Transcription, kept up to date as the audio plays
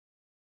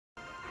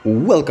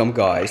Welcome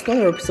guys to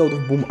another episode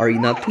of Boom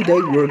Arena.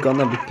 Today we're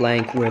gonna be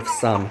playing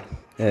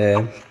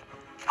uh,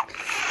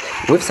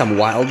 with some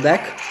wild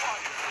deck.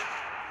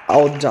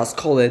 I'll just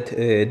call it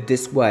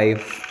this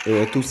way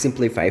to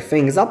simplify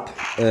things up.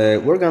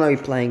 We're gonna be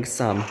playing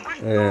some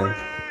my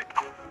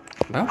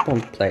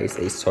opponent plays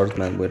a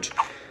swordsman, which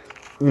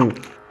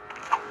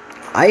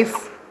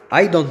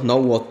I don't know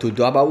what to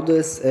do about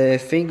this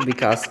thing,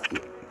 because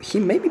he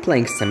may be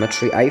playing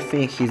symmetry. I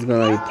think he's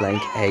gonna be playing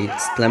a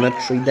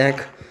telemetry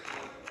deck.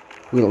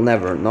 We'll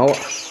never know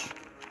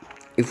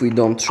if we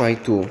don't try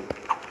to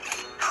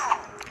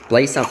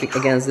play something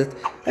against it.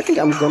 I think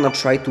I'm gonna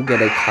try to get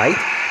a kite,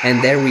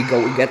 and there we go,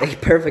 we get a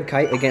perfect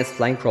kite against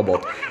flying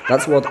robot.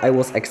 That's what I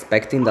was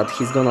expecting, that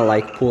he's gonna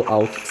like pull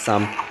out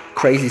some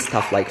crazy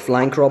stuff like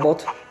flying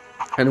robot,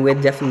 and we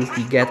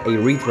definitely get a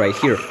read right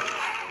here.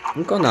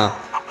 I'm gonna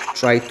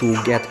try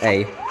to get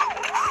a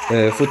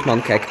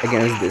footman keg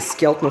against this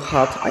skeleton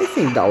hut. I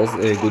think that was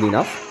good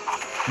enough,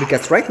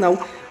 because right now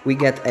we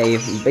get a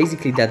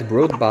basically dead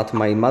brute, but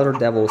my mother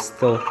devil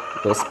still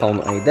will spawn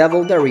a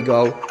devil. There we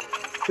go.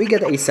 We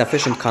get a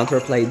sufficient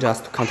counterplay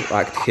just to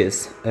counteract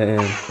his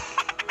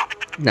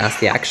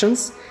nasty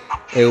actions.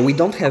 We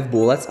don't have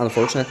bullets,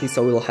 unfortunately,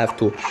 so we'll have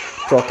to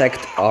protect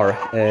our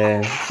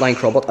flying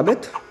robot a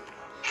bit,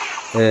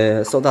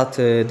 so that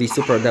the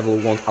super devil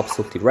won't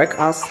absolutely wreck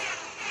us.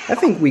 I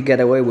think we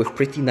get away with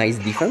pretty nice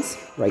defense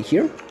right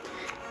here.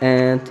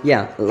 And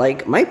yeah,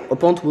 like, my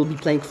opponent will be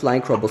playing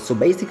flying robots, so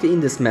basically in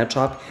this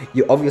matchup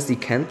you obviously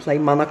can play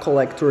mana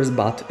collectors,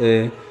 but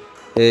a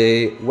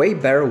way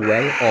better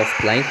way of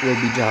playing will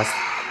be just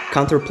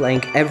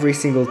counterplaying every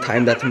single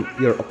time that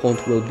your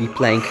opponent will be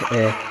playing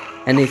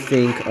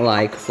anything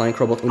like flying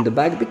robot in the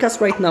back, because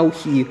right now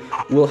he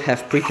will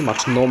have pretty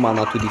much no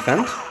mana to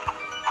defend,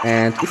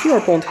 and if your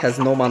opponent has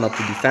no mana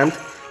to defend,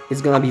 it's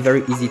gonna be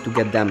very easy to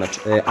get damage.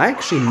 I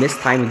actually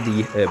mistimed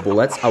the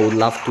bullets. I would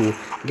love to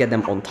get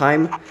them on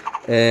time.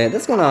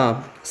 That's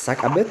gonna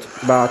suck a bit,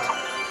 but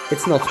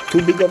it's not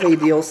too big of a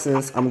deal,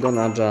 since I'm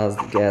gonna just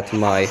get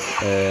my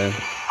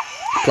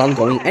plan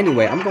going.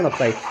 Anyway, I'm gonna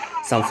play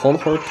some Phone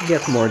Horde to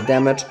get more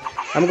damage.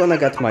 I'm gonna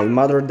get my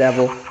Mother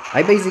Devil.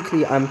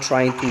 I'm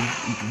trying to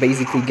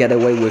basically get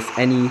away with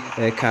any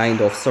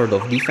kind of sort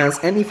of defense,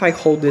 and if I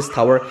hold this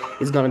tower,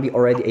 it's gonna be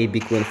already a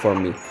big win for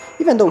me.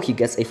 Even though he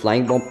gets a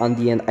flying bomb at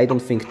the end, I don't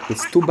think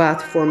it's too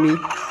bad for me.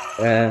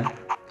 I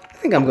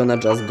think I'm gonna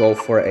just go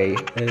for a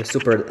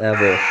super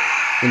devil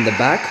in the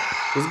back.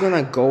 He's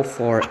gonna go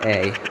for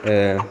a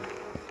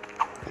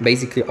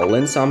basically all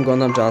in, so I'm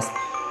gonna just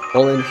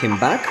all in him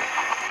back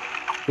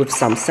with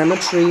some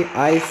symmetry.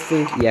 I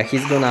think, yeah,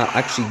 he's gonna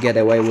actually get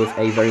away with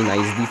a very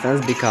nice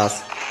defense,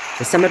 because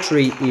the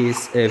symmetry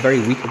is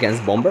very weak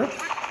against bomber.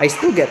 I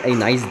still get a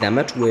nice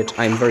damage, which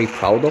I'm very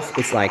proud of.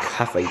 It's like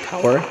half a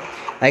tower.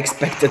 I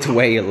expected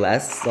way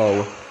less,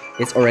 so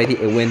it's already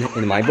a win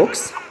in my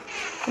books.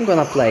 I'm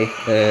gonna play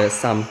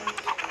some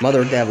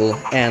Mother Devil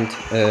and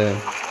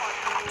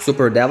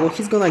Super Devil.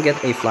 He's gonna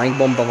get a flying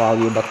bomb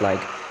value, but like,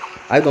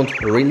 I don't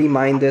really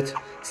mind it,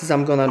 since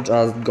I'm gonna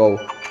just go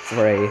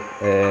for a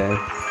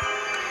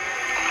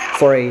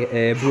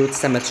brute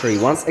symmetry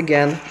once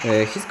again.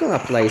 He's gonna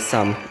play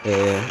some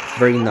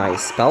very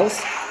nice spells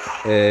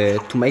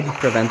to maybe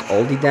prevent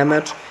all the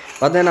damage,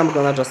 but then I'm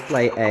gonna just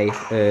play a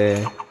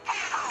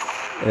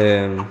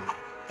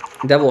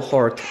Devil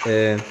Horde,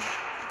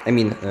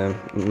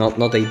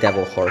 not a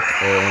Devil Horde,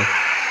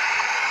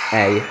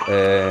 a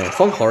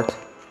Phone Horde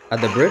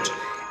at the bridge,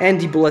 and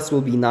the bullets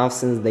will be enough,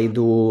 since they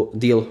do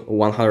deal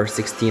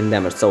 116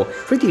 damage. So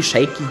pretty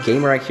shaky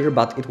game right here,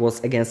 but it was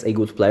against a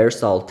good player,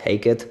 so I'll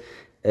take it.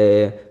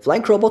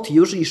 Flying Robot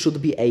usually should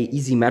be a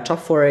easy matchup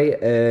for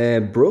a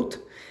brute,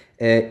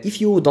 if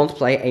you don't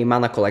play a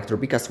mana collector,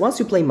 because once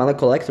you play mana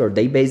collector,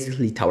 they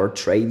basically tower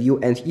trade you,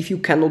 and if you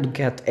cannot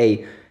get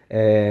a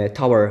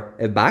tower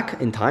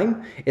back in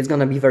time, it's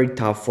gonna be very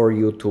tough for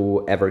you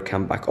to ever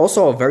come back.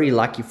 Also, very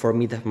lucky for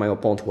me that my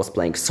opponent was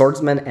playing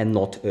swordsman and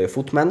not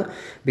footman,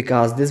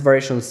 because this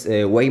variation is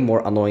way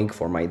more annoying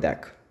for my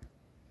deck.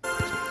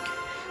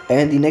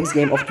 And the next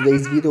game of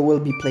today's video will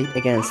be played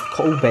against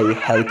Kobe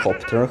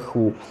Helicopter,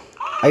 who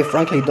I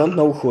frankly don't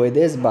know who it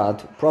is,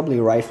 but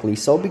probably rightfully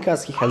so,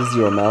 because he has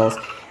 0 malice.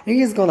 And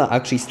he's gonna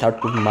actually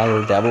start with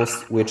Mother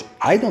Devils, which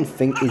I don't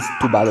think is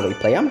too bad of a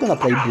play. I'm gonna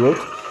play Brute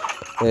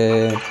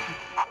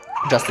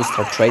just to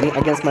start trading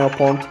against my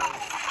opponent.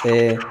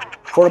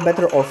 For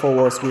better or for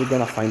worse, we're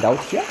gonna find out.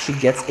 He actually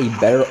gets a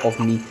better of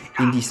me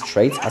in these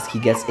trades, as he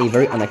gets a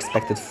very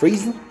unexpected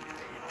freeze.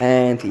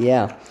 And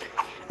yeah,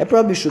 I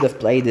probably should have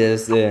played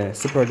this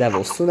Super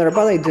Devil sooner,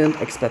 but I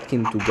didn't expect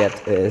him to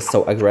get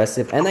so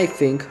aggressive, and I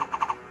think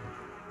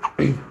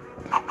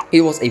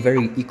it was a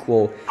very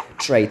equal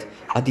trade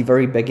at the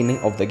very beginning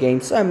of the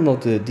game, so I'm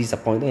not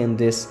disappointed in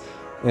this.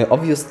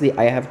 Obviously,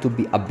 I have to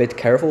be a bit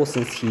careful,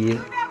 since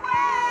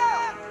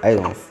I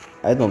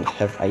don't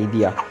have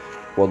idea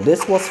what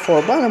this was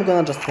for, but I'm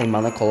gonna just play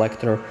Mana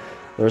Collector.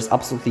 There's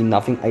absolutely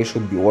nothing I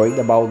should be worried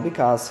about,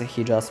 because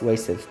he just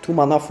wasted 2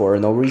 mana for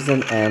no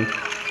reason, and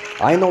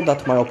I know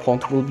that my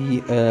opponent will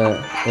be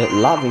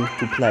loving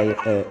to play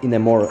in a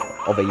more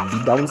of a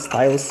beatdown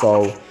style,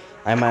 so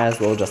I might as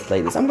well just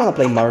play this. I'm gonna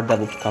play Mother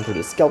Devil to counter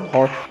the Skeleton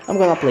Horde. I'm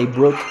gonna play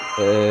Brute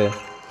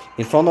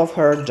in front of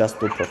her just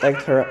to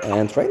protect her,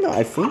 and right now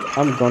I think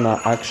I'm gonna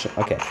actually...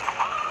 okay.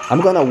 I'm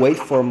gonna wait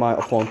for my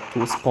opponent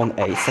to spawn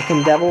a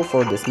second Devil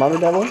for this Mother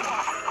Devil,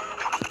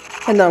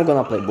 and then I'm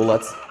gonna play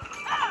Bullets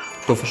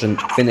to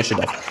finish it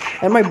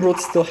off. And my Brute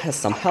still has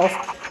some health.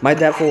 My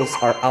Devils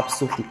are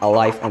absolutely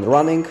alive and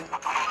running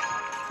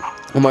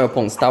on my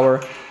opponent's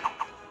tower.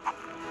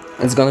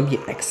 It's gonna be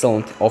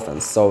excellent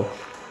offense. So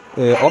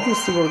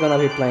obviously we're gonna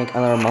be playing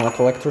another Mana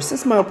Collector.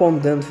 Since my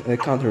opponent didn't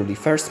counter the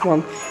first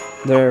one,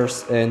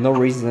 there's no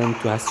reason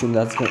to assume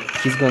that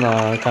he's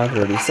gonna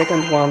counter the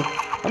second one.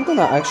 I'm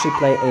gonna actually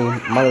play a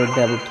Mother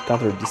Devil to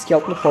counter the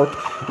Skeleton Horde.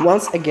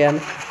 Once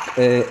again,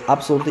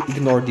 absolutely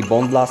ignore the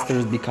Bone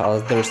Blasters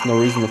because there's no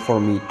reason for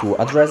me to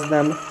address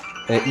them.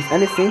 If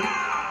anything,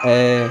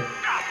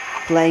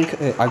 playing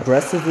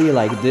aggressively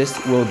like this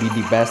will be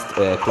the best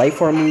play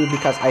for me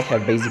because I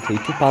have basically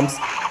 2 pumps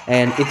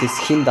and it is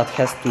him that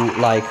has to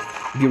like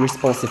be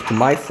responsive to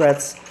my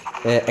threats,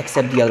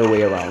 except the other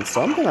way around.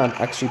 So I'm gonna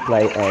actually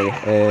play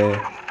a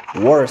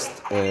worst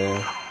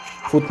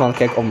Footman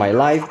Cake of my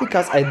life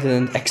because I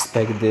didn't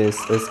expect this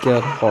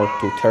Skeleton Horde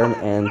to turn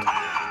and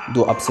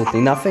do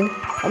absolutely nothing.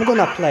 I'm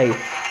gonna play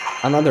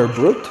another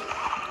Brute,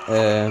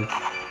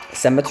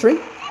 Cemetery,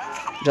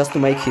 just to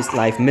make his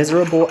life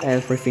miserable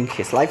and rethink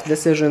his life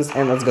decisions,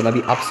 and that's gonna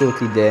be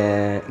absolutely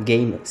the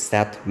game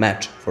stat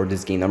match for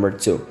this game number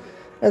 2.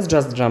 Let's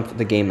just jump to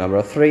the game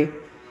number 3,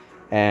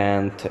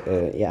 and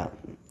yeah,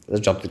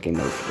 let's jump to game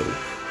number 3.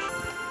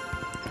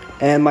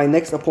 And my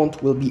next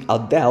opponent will be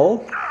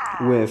Adele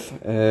with,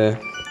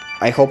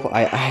 I hope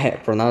I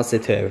pronounce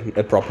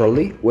it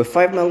properly, with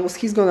 5 medals.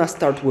 He's gonna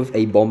start with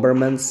a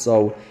Bomberman,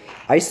 so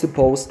I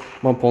suppose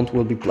my opponent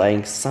will be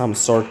playing some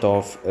sort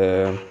of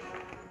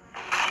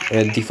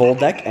default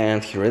deck,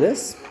 and here it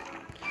is.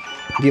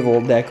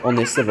 Default deck on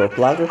a silver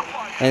platter.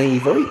 And a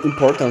very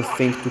important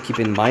thing to keep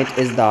in mind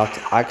is that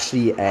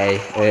actually a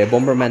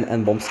Bomberman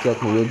and Bomb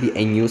Skeleton will be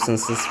a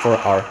nuisances for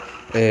our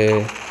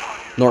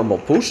normal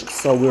push,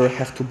 so we'll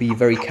have to be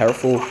very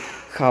careful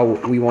how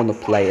we want to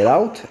play it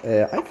out.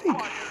 I think...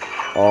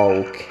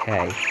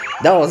 okay,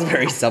 that was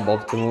very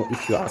suboptimal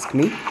if you ask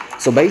me.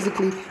 So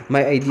basically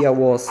my idea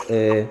was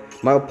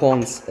my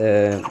opponent's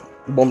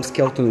Bomb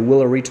Skeleton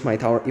will reach my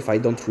tower if I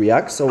don't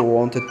react, so I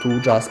wanted to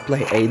just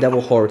play a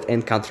Devil Horde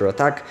and counter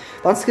attack,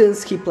 but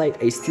since he played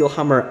a Steel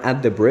Hammer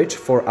at the bridge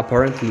for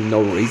apparently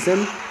no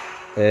reason,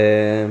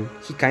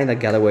 he kinda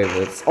got away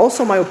with it.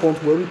 Also my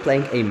opponent will be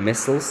playing a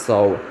Missile,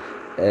 so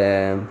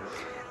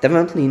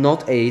definitely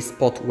not a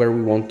spot where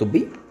we want to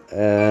be.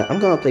 I'm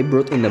gonna play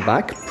Brute in the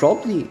back.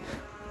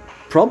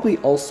 Probably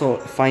also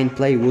fine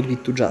play would be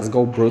to just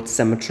go Brute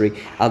Cemetery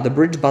at the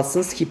bridge, but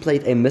since he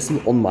played a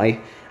Missile on my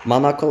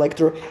Mana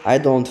Collector, I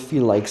don't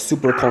feel like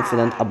super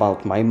confident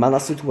about my mana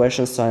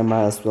situation, so I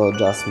might as well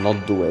just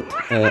not do it.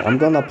 I'm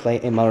gonna play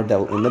a Mother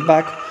Devil in the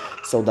back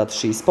so that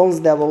she spawns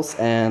devils,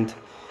 and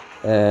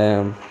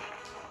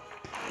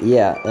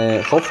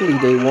yeah, hopefully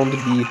they won't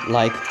be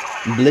like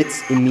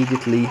blitz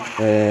immediately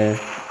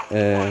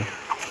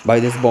by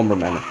this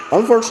Bomberman.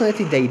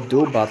 Unfortunately they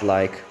do, but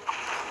like,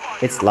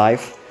 it's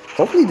life.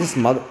 Hopefully this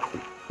Mother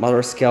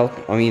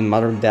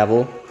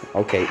Devil,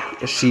 okay,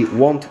 she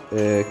won't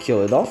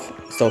kill it off.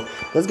 So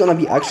that's gonna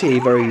be actually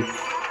a very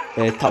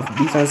tough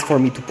defense for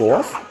me to pull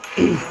off.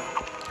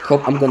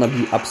 Hope I'm gonna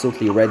be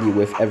absolutely ready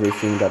with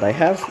everything that I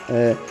have.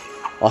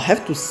 I'll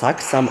have to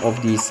suck some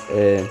of these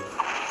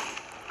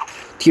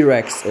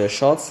T-Rex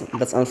shots.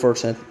 That's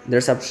unfortunate.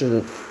 There's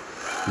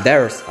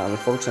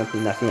unfortunately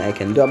nothing I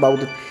can do about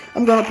it.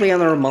 I'm gonna play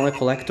another Mana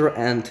Collector,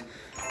 and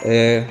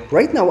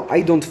right now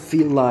I don't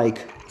feel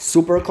like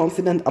super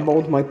confident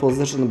about my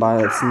position,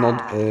 but it's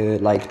not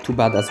like too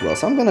bad as well.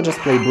 So I'm gonna just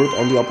play Brute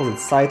on the opposite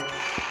side,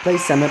 play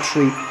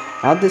Cemetery.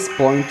 At this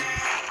point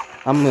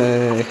I'm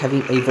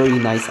having a very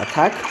nice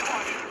attack.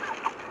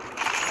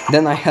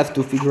 Then I have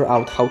to figure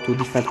out how to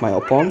defend my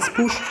opponent's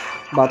push,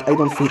 but I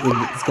don't think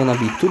it's gonna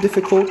be too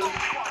difficult.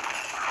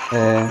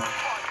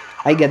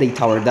 I get a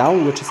tower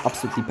down, which is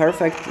absolutely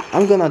perfect.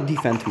 I'm gonna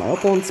defend my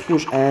opponent's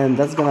push, and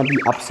that's gonna be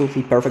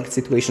absolutely perfect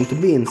situation to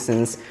be in,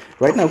 since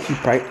right now he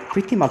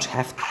pretty much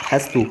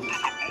has to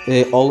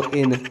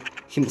all-in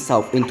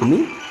himself into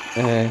me,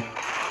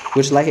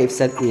 which, like I've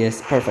said,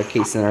 is perfect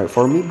case scenario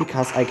for me,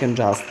 because I can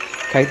just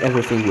kite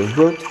everything with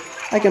Brute.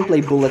 I can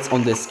play Bullets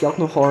on the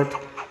Skeleton Horde.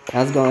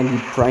 That's gonna be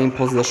prime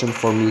position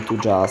for me to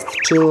just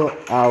chill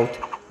out,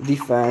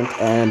 defend,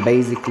 and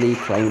basically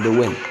claim the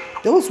win.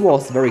 This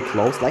was very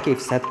close. Like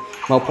I've said,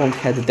 my opponent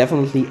had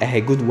definitely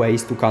a good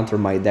ways to counter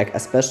my deck,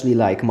 especially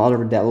like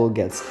Mother Devil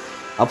gets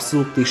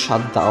absolutely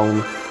shut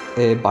down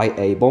by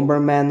a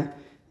Bomberman.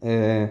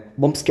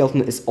 Bomb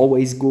Skeleton is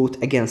always good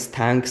against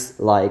tanks,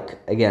 like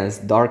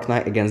against Dark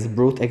Knight, against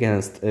Brute,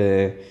 against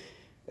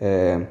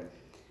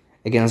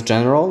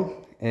General.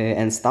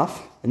 and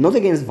stuff. Not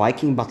against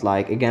Viking, but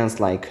like against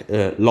like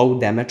low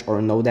damage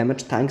or no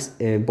damage tanks.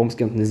 Bomb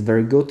Skeleton is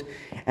very good.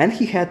 And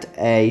he had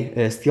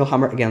a Steel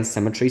Hammer against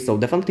Symmetry, so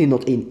definitely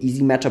not an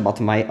easy matchup, but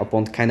my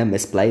opponent kind of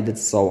misplayed it,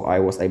 so I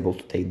was able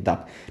to take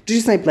that.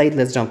 GG's I played,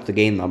 let's jump to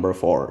game number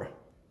 4.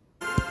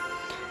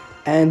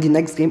 And the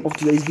next game of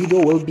today's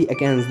video will be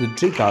against the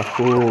Giga,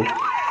 who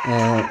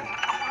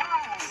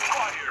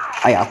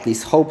I at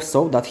least hope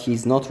so that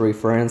he's not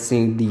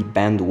referencing the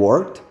banned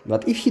word,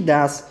 but if he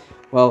does,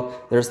 well,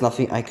 there's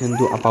nothing I can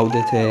do about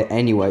it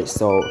anyway,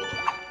 so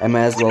I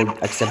may as well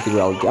accept the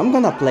reality. I'm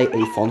gonna play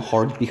a Phone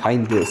Horde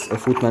behind this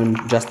Footman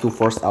just to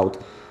force out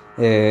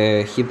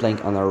him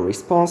playing another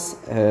response.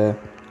 I'm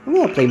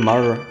gonna play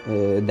Mother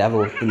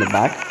Devil in the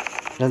back,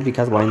 just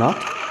because why not?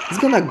 He's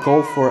gonna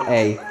go for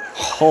a...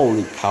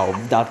 Holy cow,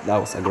 that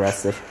was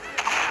aggressive.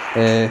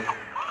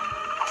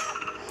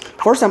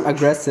 For some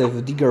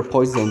aggressive Digger,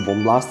 Poison,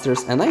 Bomb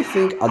Blasters, and I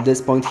think at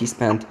this point he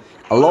spent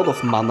a lot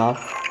of mana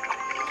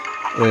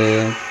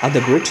at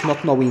the bridge,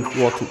 not knowing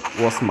what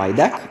was my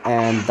deck,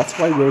 and that's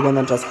why we're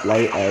gonna just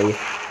play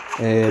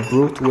a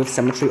Brute with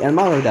Symmetry and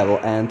Mother Devil.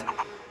 And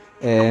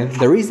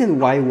the reason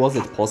why was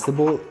it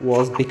possible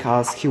was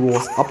because he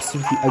was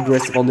absolutely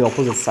aggressive on the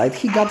opposite side.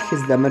 He got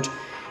his damage,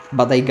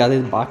 but I got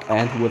it back,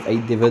 and with a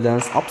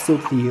dividends,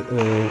 absolutely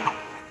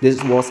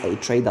this was a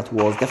trade that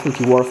was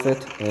definitely worth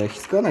it.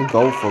 He's gonna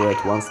go for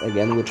it once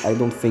again, which I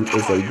don't think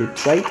is a good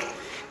trade.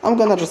 I'm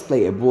gonna just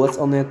play a Bullets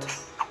on it.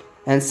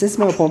 And since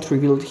my opponent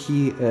revealed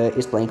he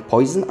is playing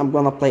Poison, I'm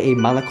gonna play a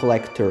Mana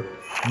Collector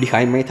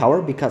behind my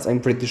tower, because I'm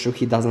pretty sure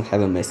he doesn't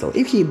have a missile.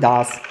 If he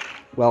does,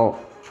 well,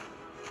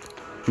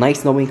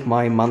 nice knowing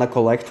my Mana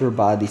Collector,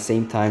 but at the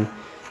same time,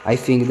 I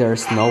think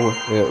there's no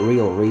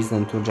real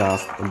reason to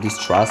just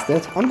distrust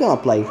it. I'm gonna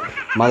play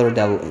Mother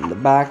Devil in the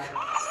back.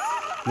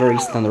 Very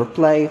standard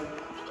play.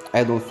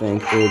 I don't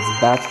think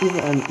it's bad,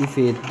 even if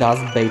it does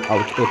bait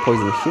out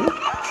Poison here.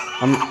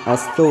 I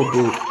still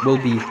will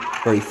be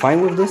very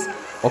fine with this.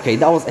 Okay,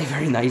 that was a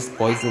very nice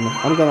Poison.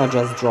 I'm gonna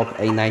just drop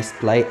a nice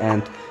play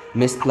and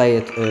misplay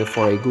it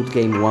for a good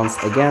game once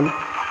again.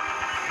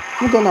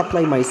 I'm gonna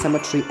play my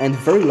Symmetry and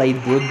very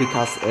late Brood,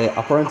 because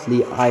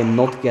apparently I'm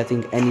not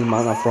getting any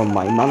mana from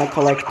my Mana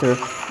Collector,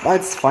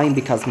 but it's fine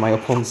because my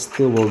opponent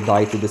still will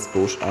die to this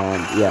push.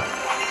 And yeah,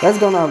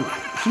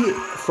 he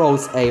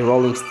throws a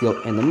Rolling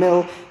Steel in the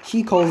middle.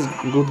 He calls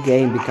good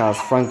game because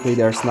frankly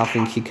there's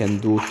nothing he can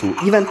do to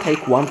even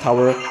take one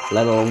tower,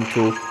 let alone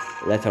two,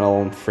 let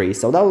alone three.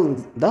 So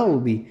that will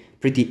be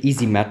pretty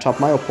easy matchup.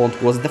 My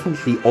opponent was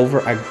definitely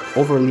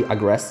overly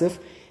aggressive,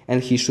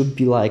 and he should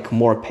be like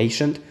more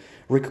patient,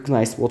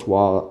 recognize what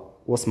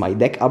was my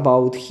deck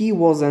about. He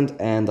wasn't,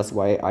 and that's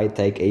why I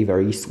take a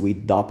very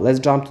sweet dub. Let's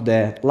jump to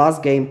the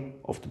last game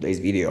of today's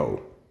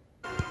video.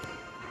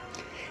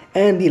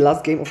 And the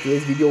last game of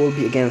today's video will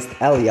be against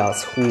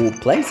Elias, who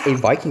plays a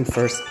Viking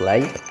first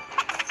play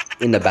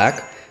in the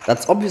back.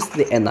 That's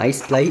obviously a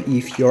nice play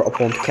if your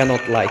opponent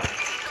cannot like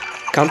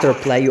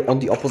counterplay you on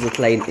the opposite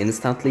lane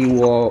instantly,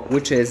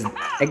 which is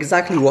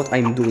exactly what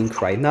I'm doing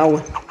right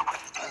now,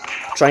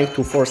 trying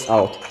to force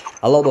out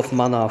a lot of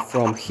mana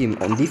from him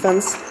on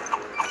defense,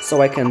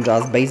 so I can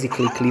just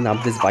basically clean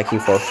up this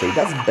Viking for free.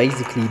 That's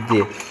basically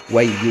the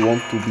way you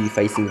want to be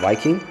facing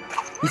Viking.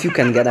 If you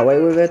can get away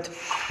with it,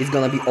 it's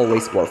gonna be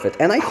always worth it.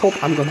 And I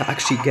hope I'm gonna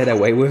actually get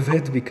away with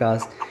it,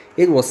 because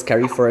it was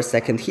scary for a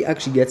second. He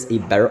actually gets a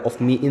better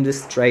of me in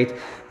this trade,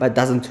 but it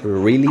doesn't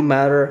really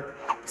matter,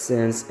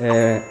 since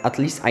at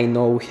least I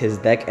know his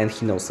deck and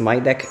he knows my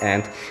deck,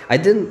 and I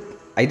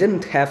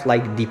didn't have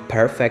like the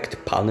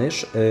perfect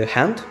punish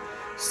hand,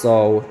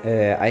 so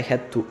I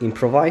had to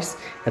improvise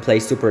and play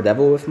Super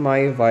Devil with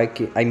my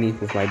Viking,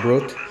 with my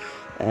Brute.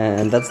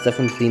 And that's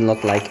definitely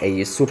not like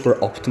a super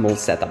optimal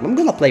setup. I'm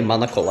gonna play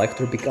Mana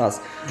Collector because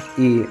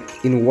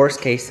in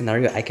worst case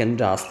scenario I can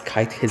just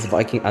kite his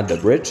Viking at the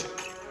bridge.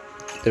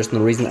 There's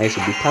no reason I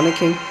should be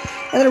panicking.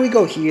 And there we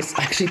go, he is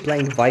actually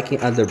playing Viking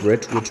at the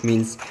bridge, which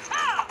means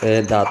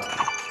that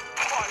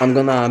I'm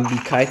gonna be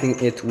kiting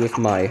it with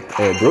my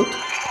Brute.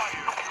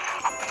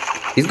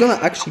 He's gonna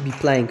actually be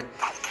playing...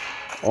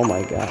 Oh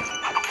my god.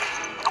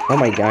 Oh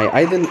my god,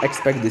 I didn't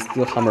expect this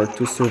Steel Hammer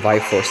to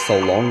survive for so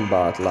long,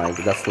 but like,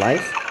 that's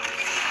life.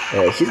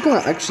 He's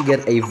gonna actually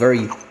get a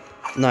very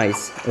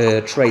nice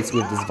trades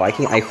with this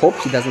Viking. I hope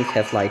he doesn't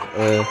have like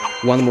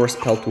one more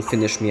spell to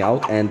finish me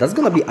out, and that's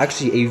gonna be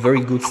actually a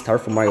very good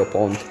start for my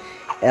opponent,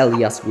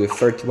 Elias, with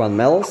 31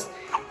 medals,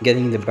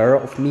 getting the better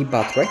of me.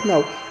 But right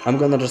now, I'm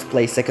gonna just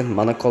play second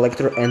Mana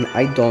Collector, and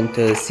I don't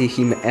see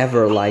him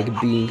ever like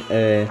being...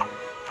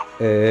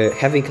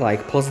 having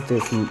like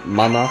positive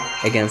mana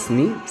against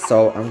me,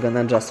 so I'm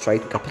gonna just try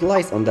to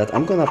capitalize on that.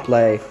 I'm gonna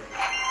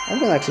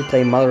actually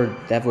play Mother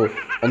Devil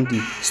on the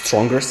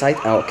stronger side.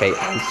 Okay,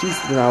 and he's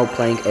now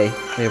playing a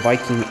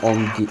Viking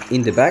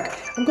in the back.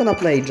 I'm gonna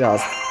play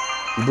just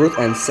Brute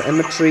and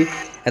Symmetry,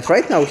 and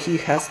right now he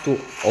has to...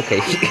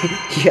 Okay,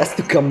 he has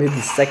to commit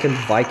the second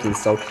Viking,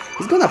 so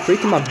he's gonna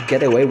pretty much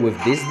get away with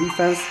this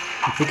defense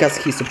because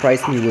he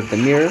surprised me with the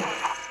mirror.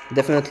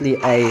 Definitely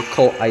a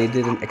call I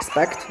didn't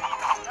expect.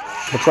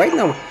 But right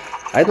now,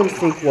 I don't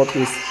think what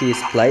is his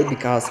play,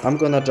 because I'm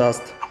gonna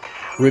just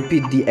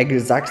repeat the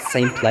exact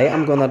same play.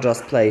 I'm gonna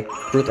just play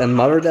Brute and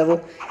Mother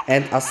Devil,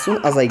 and as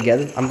soon as I get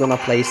it, I'm gonna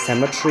play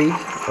Symmetry.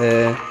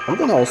 I'm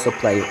gonna also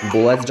play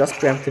Bullets, just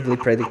preemptively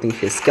predicting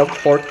his skill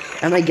port,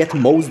 and I get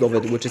most of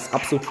it, which is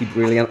absolutely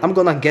brilliant. I'm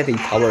gonna get a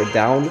power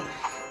down,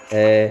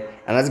 and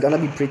that's gonna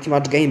be pretty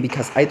much game,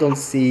 because I don't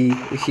see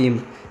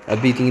him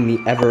beating me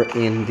ever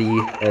in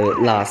the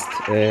last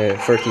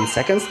 13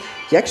 seconds.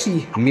 He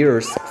actually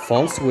mirrors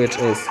Fonts, which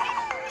is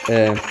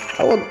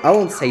I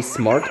won't say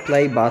smart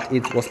play, but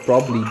it was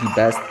probably the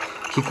best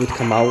he could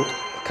come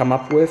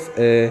up with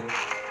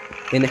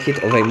in a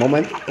hit of a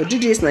moment.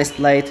 GG is nice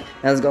played,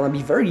 and it's gonna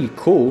be very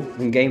cool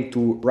in game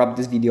to wrap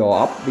this video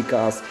up,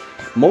 because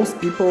most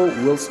people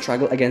will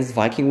struggle against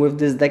Viking with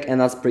this deck,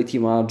 and that's pretty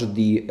much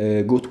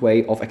the good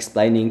way of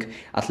explaining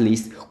at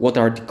least what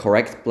are the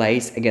correct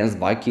plays against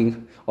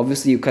Viking.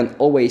 Obviously, you can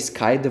always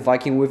kite the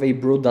Viking with a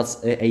Brute.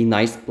 That's a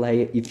nice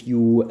play if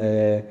you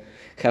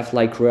have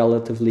like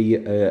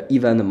relatively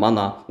even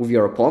mana with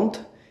your opponent.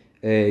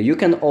 You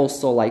can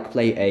also like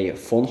play a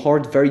Phone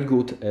Horde, very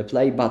good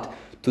play, but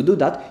to do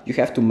that you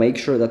have to make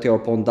sure that your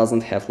opponent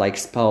doesn't have like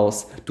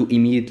spells to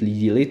immediately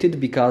delete it,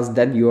 because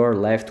then you are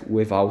left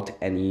without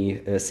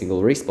any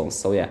single response.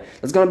 So yeah,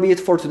 that's gonna be it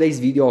for today's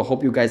video. I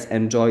hope you guys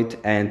enjoyed,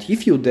 and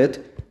if you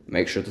did,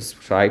 make sure to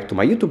subscribe to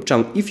my YouTube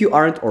channel if you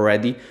aren't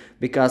already,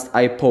 because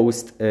I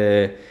post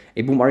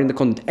a Boom Arena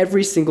content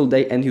every single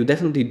day, and you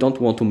definitely don't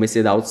want to miss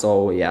it out.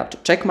 So yeah,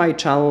 check my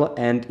channel,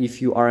 and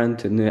if you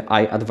aren't,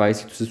 I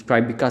advise you to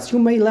subscribe, because you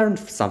may learn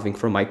something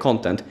from my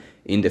content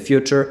in the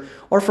future,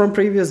 or from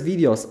previous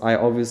videos. I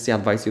obviously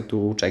advise you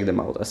to check them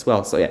out as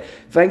well. So yeah,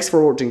 thanks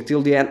for watching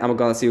till the end. I'm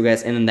gonna see you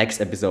guys in the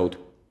next episode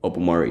of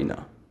Boom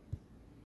Arena.